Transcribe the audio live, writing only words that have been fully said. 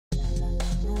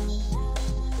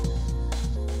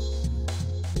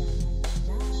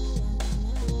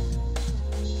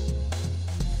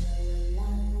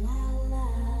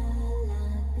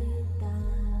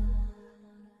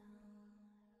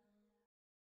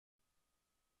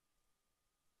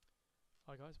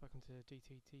Hi guys, welcome to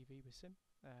DTTV with Sim.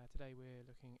 Today we're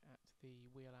looking at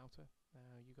the wheel outer.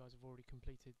 You guys have already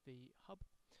completed the hub,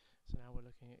 so now we're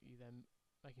looking at you then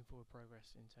making forward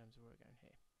progress in terms of where we're going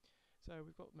here. So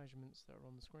we've got measurements that are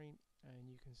on the screen,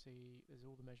 and you can see there's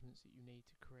all the measurements that you need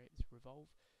to create this revolve.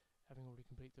 Having already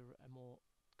completed a more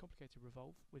complicated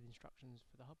revolve with instructions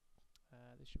for the hub,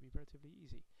 this should be relatively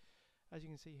easy. As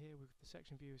you can see here, the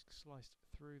section view is sliced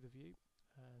through the view,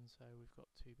 and so we've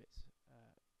got two bits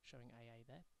showing AA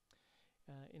there.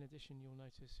 In addition, you'll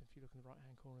notice if you look in the right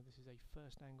hand corner, this is a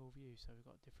first angle view, so we've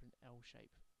got a different L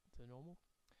shape to the normal.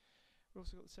 We've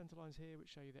also got the centre lines here,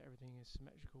 which show you that everything is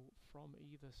symmetrical from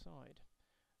either side.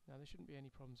 Now there shouldn't be any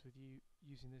problems with you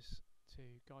using this to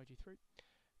guide you through.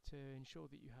 To ensure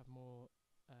that you have more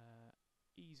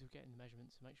ease of getting the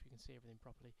measurements and make sure you can see everything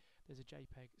properly, there's a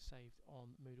JPEG saved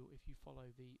on Moodle. If you follow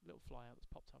the little flyout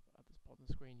that's popped up at the bottom of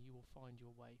the screen, you will find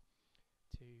your way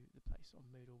to the place on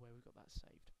Moodle where we've got that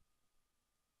saved.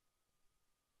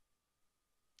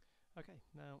 Okay,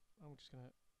 now I'm just going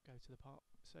to go to the part.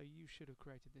 So you should have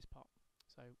created this part.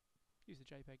 So use the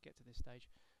JPEG, get to this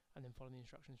stage, and then follow the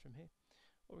instructions from here.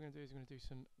 What we're going to do is we're going to do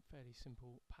some fairly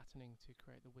simple patterning to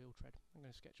create the wheel tread. I'm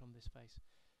going to sketch on this face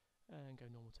and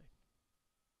go normal 2.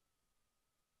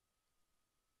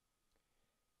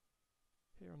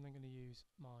 Here I'm then going to use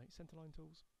my centerline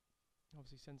tools.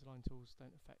 Obviously centerline tools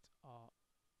don't affect our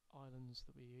islands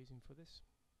that we're using for this.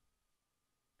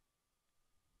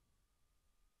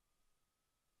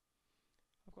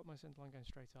 I've got my centerline going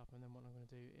straight up, and then what I'm going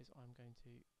to do is I'm going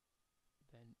to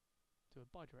then do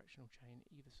a bidirectional chain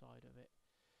either side of it,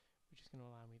 which is going to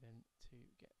allow me then to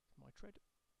get my tread.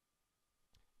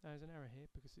 Now there's an error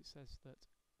here because it says that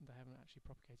they haven't actually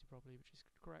propagated properly, which is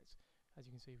correct. As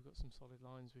you can see, we've got some solid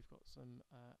lines, we've got some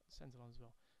centre lines as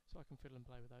well, so I can fiddle and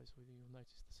play with those. You'll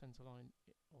notice the centre line,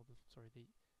 the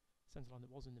centre line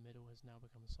that was in the middle has now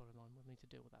become a solid line. We'll need to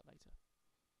deal with that later.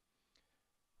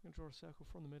 I'm going to draw a circle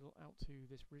from the middle out to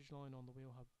this ridge line on the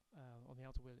wheel hub, on the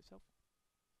outer wheel itself.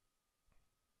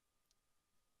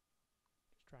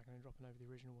 Just dragging and dropping over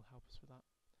the original will help us with that.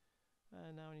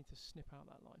 And now I need to snip out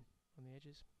that line on the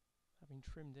edges. Having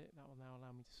trimmed it, that will now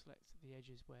allow me to select the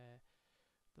edges where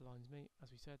the lines meet.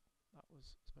 As we said, that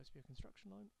was supposed to be a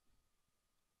construction line.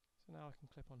 So now I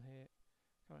can clip on here,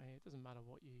 come out here. It doesn't matter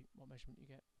what measurement you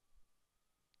get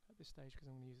at this stage, because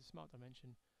I'm going to use a smart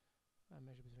dimension and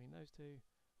measure between those two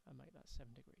and make that 7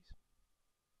 degrees.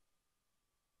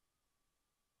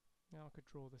 Now I could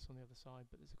draw this on the other side,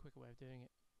 but there's a quicker way of doing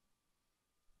it.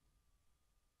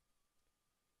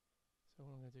 So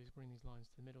what I'm going to do is bring these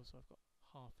lines to the middle, so I've got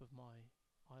half of my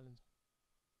island.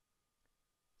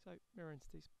 So, mirror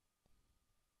entities.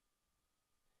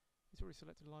 It's already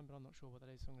selected a line, but I'm not sure what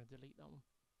that is, so I'm going to delete that one.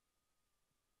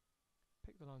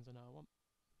 Pick the lines I know I want.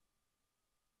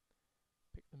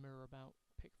 Pick the mirror about,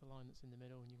 pick the line that's in the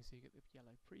middle, and you can see you get the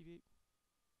yellow preview.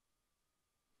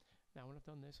 Now when I've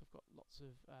done this, I've got lots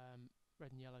of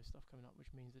red and yellow stuff coming up,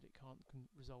 which means that it can't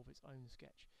resolve its own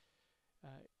sketch.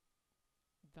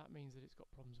 That means that it's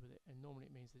got problems with it, and normally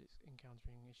it means that it's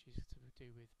encountering issues to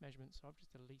do with measurements, so I've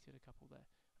just deleted a couple there.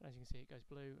 And as you can see, it goes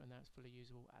blue, and now it's fully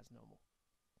usable as normal.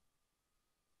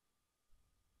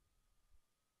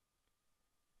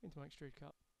 Into my extrude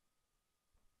cut,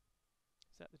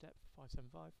 set the depth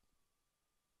 575,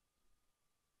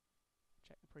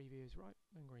 check the preview is right,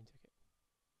 and green tick it.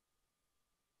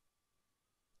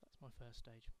 That's my first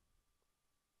stage.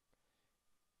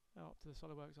 Now up to the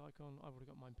SolidWorks icon, I've already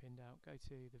got mine pinned out. Go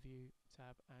to the View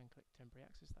tab and click Temporary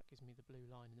Axis. That gives me the blue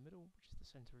line in the middle, which is the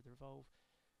centre of the revolve,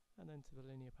 and then to the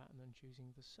linear pattern and choosing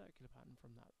the circular pattern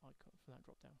from that icon, from that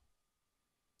drop down.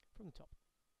 From the top,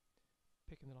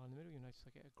 picking the line in the middle, you'll notice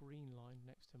I get a green line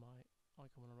next to my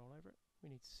icon when I roll over it. We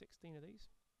need 16 of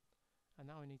these, and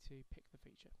now I need to pick the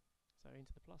feature. So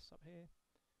into the plus up here,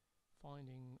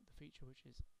 finding the feature, which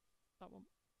is that one,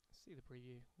 see the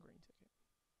preview, green tick it.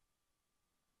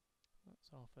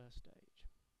 That's our first stage.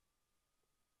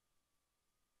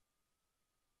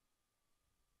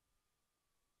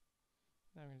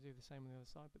 Now we're going to do the same on the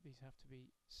other side, but these have to be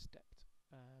stepped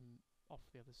off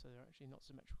the others, so they're actually not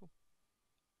symmetrical.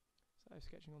 So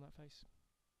sketching on that face.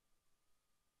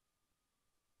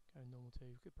 Going normal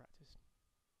 2, good practice.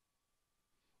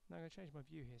 Now I'm going to change my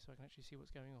view here so I can actually see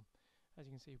what's going on. As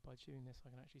you can see, by doing this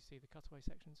I can actually see the cutaway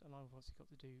sections, and I've obviously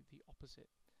got to do the opposite.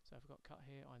 So if I've got cut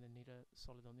here, I then need a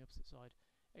solid on the opposite side,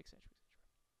 etc, etc.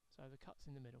 So the cut's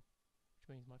in the middle, which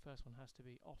means my first one has to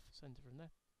be off centre from there.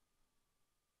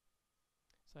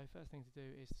 So first thing to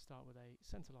do is to start with a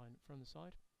centre line from the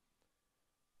side,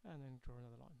 and then draw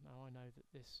another line. Now I know that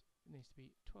this needs to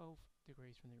be 12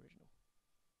 degrees from the original.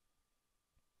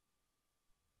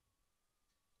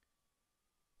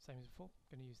 Same as before,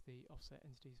 going to use the offset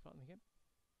entities button again.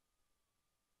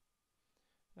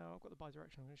 Now I've got the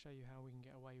bidirectional. I'm going to show you how we can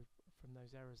get away from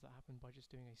those errors that happen by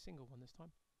just doing a single one this time.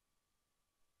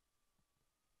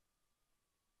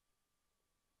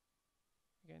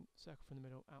 Again, circle from the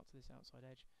middle out to this outside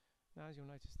edge. Now as you'll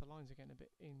notice, the lines are getting a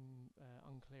bit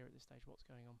unclear at this stage what's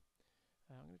going on.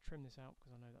 I'm going to trim this out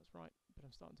because I know that's right, but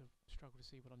I'm starting to struggle to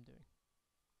see what I'm doing.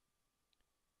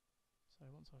 So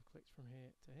once I've clicked from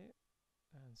here to here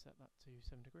and set that to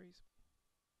 7 degrees,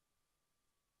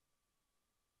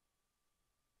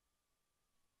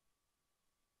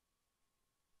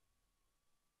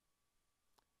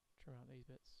 trim out these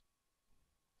bits,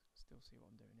 still see what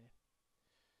I'm doing here.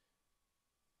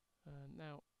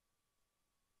 Now,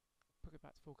 put it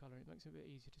back to full colour. It makes it a bit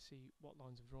easier to see what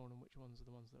lines I've drawn and which ones are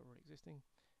the ones that are already existing.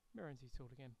 Mirror entity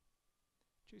tool again.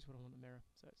 Choose what I want to mirror.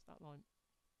 So it's that line.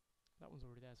 That one's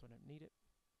already there, so I don't need it.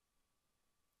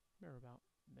 Mirror about,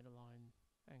 middle line,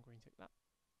 and green tick that.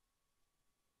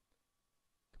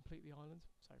 Complete the island.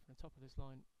 So from the top of this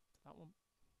line to that one.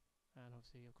 And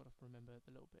obviously I've got to remember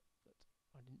the little bit that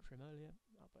I didn't trim earlier.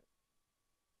 That bit.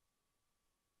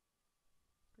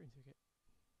 Green ticket.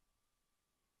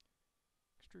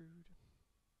 Extrude.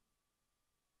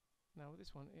 Now with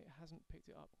this one, it hasn't picked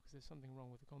it up because there's something wrong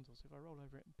with the contour. So if I roll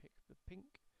over it and pick the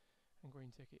pink and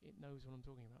green ticket, it knows what I'm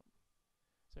talking about.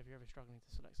 So if you're ever struggling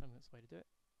to select something, that's the way to do it.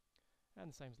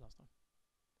 And the same as last time.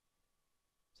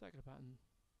 Circular pattern.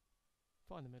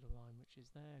 Find the middle line, which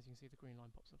is there. As you can see, the green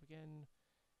line pops up again.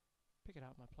 Pick it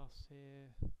out my plus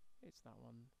here. It's that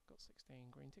one. Got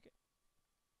 16 green ticket.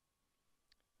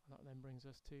 And that then brings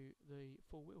us to the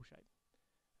full wheel shape.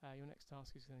 Your next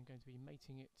task is then going to be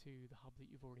mating it to the hub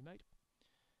that you've already made,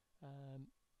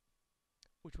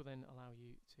 which will then allow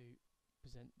you to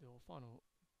present your final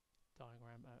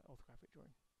diagram orthographic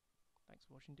drawing. Thanks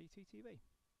for watching DTTV.